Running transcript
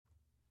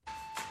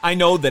I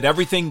know that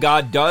everything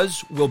God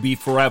does will be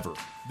forever.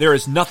 There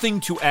is nothing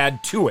to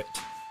add to it,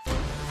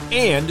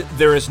 and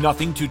there is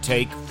nothing to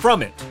take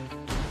from it.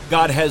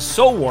 God has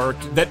so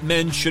worked that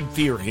men should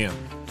fear him.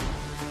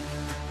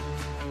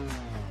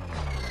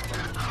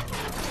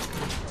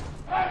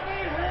 Let me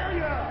hear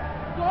you!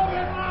 Go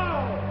it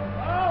now!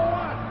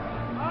 A1,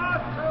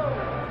 A2,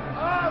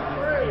 A3.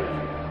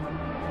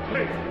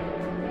 Please.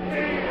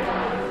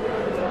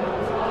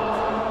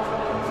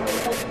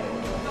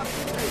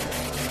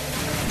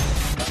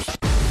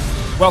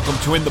 Welcome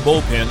to In the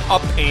Bullpen,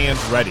 Up and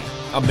Ready,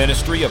 a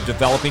ministry of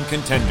developing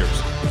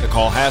contenders. The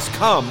call has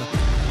come.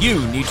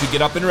 You need to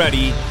get up and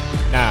ready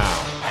now.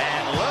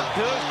 And look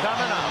who's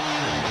coming up.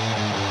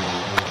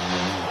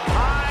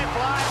 High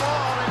fly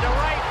ball into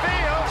right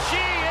field.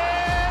 She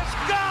is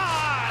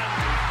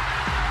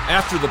gone!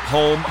 After the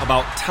poem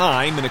about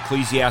time in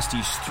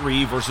Ecclesiastes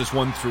 3, verses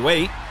 1 through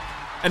 8,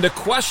 and a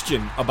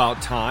question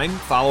about time,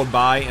 followed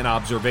by an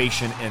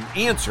observation and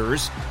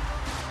answers,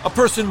 a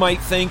person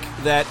might think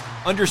that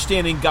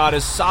understanding God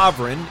is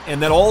sovereign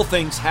and that all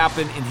things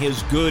happen in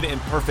his good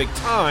and perfect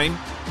time,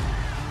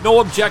 no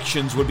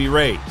objections would be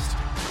raised.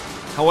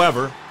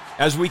 However,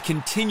 as we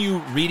continue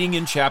reading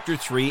in chapter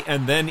 3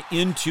 and then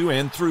into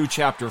and through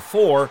chapter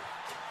 4,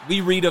 we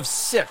read of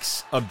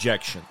 6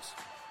 objections.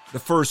 The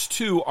first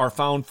 2 are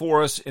found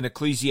for us in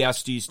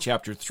Ecclesiastes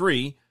chapter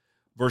 3,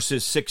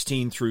 verses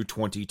 16 through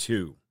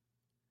 22.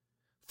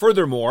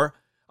 Furthermore,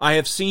 I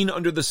have seen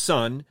under the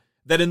sun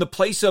that in the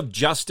place of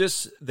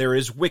justice there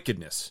is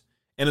wickedness,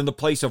 and in the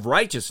place of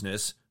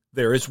righteousness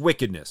there is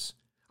wickedness.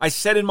 I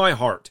said in my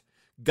heart,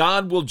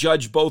 God will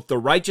judge both the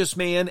righteous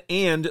man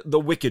and the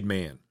wicked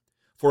man,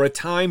 for a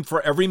time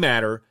for every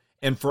matter,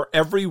 and for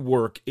every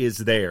work is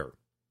there.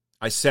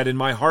 I said in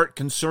my heart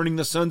concerning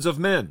the sons of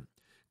men,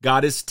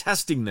 God is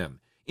testing them,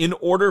 in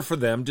order for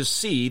them to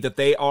see that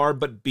they are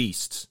but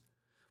beasts.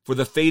 For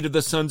the fate of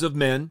the sons of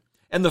men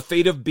and the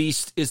fate of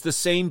beasts is the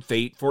same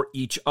fate for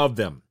each of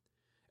them.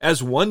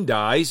 As one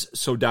dies,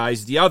 so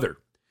dies the other,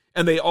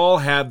 and they all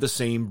have the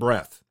same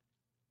breath.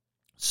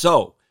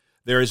 So,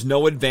 there is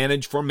no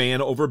advantage for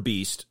man over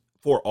beast,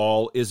 for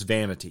all is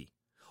vanity.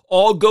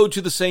 All go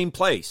to the same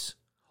place.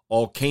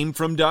 All came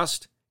from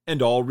dust,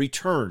 and all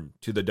return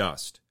to the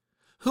dust.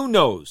 Who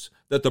knows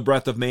that the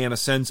breath of man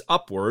ascends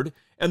upward,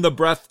 and the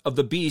breath of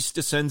the beast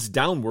descends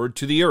downward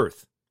to the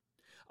earth?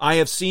 I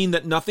have seen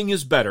that nothing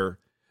is better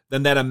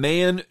than that a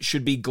man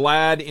should be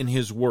glad in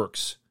his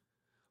works,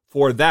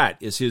 for that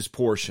is his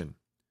portion.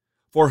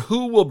 For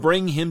who will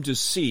bring him to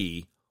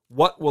see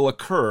what will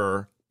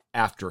occur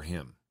after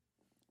him?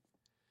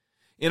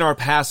 In our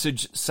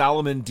passage,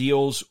 Solomon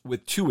deals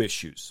with 2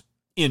 issues,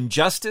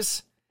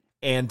 injustice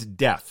and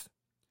death.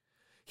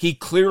 He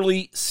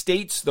clearly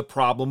states the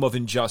problem of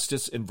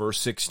injustice in verse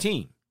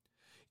 16.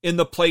 In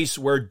the place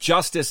where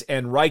justice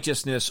and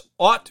righteousness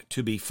ought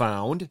to be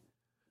found,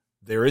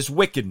 there is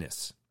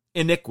wickedness,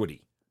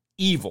 iniquity,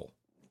 evil,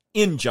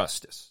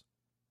 injustice.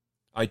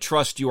 I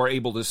trust you are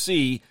able to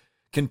see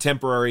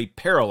contemporary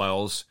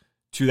parallels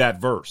to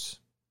that verse.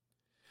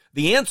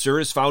 The answer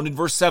is found in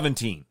verse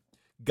 17.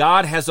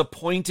 God has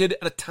appointed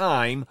a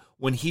time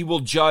when he will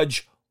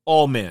judge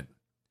all men.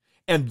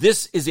 And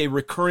this is a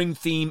recurring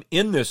theme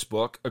in this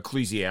book,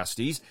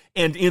 Ecclesiastes,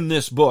 and in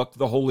this book,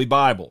 the Holy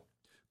Bible.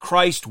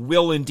 Christ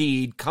will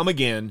indeed come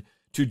again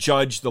to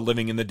judge the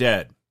living and the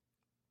dead.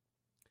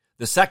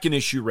 The second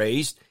issue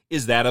raised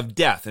is that of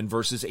death in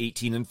verses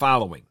 18 and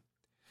following.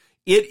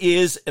 It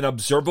is an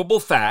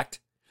observable fact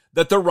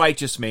that the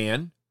righteous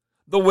man,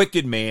 the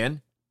wicked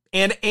man,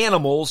 and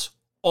animals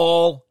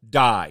all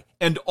die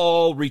and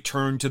all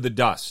return to the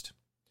dust.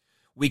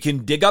 We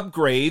can dig up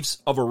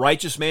graves of a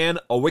righteous man,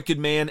 a wicked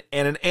man,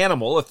 and an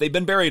animal if they've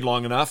been buried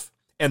long enough,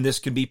 and this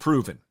can be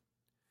proven.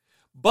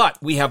 But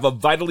we have a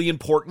vitally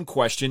important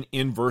question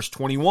in verse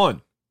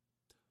 21.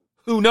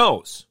 Who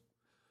knows?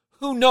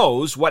 Who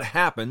knows what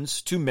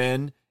happens to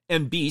men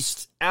and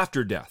beasts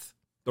after death?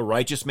 The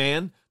righteous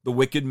man, the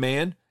wicked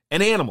man,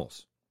 and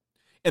animals.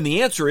 And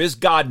the answer is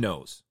God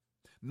knows.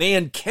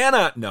 Man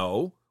cannot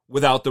know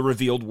without the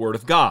revealed word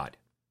of God.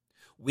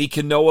 We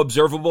can know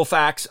observable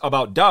facts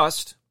about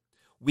dust.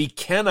 We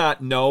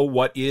cannot know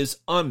what is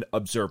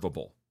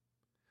unobservable.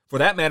 For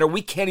that matter,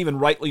 we can't even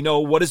rightly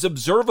know what is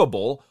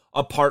observable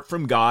apart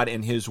from God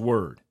and his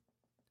word.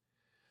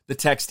 The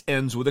text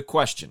ends with a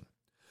question.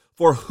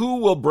 For who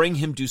will bring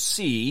him to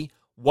see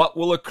what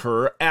will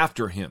occur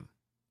after him?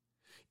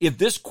 If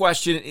this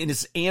question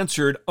is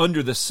answered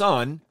under the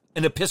sun,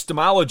 an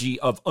epistemology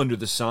of under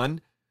the sun,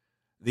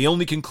 the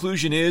only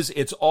conclusion is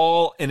it's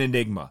all an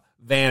enigma,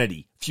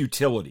 vanity,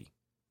 futility.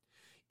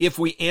 If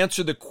we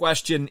answer the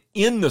question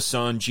in the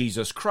Son,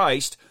 Jesus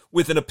Christ,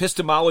 with an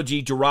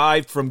epistemology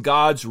derived from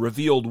God's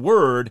revealed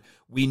word,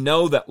 we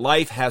know that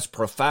life has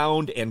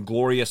profound and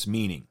glorious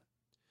meaning.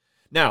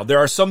 Now, there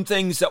are some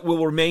things that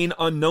will remain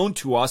unknown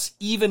to us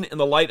even in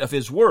the light of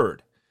his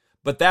word.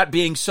 But that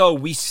being so,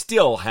 we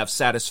still have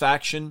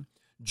satisfaction,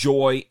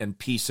 joy, and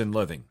peace in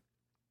living.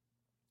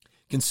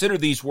 Consider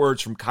these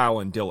words from Kyle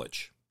and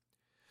Dillich.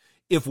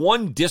 if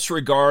one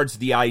disregards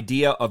the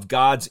idea of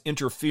God's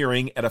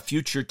interfering at a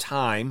future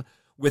time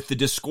with the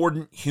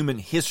discordant human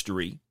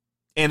history,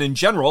 and in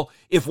general,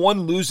 if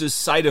one loses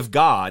sight of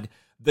God,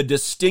 the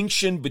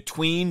distinction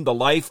between the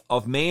life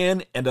of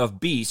man and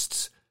of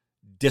beasts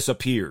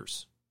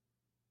disappears.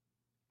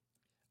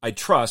 I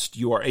trust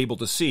you are able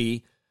to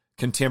see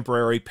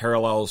contemporary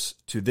parallels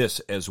to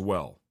this as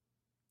well.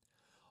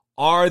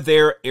 Are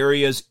there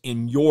areas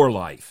in your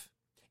life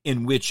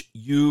in which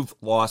you've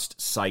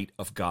lost sight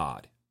of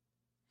God?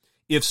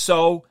 If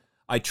so,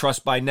 I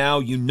trust by now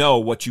you know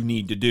what you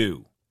need to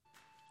do.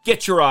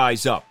 Get your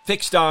eyes up,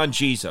 fixed on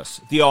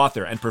Jesus, the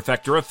author and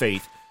perfecter of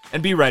faith,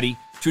 and be ready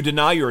to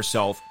deny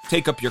yourself,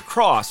 take up your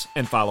cross,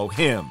 and follow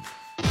him.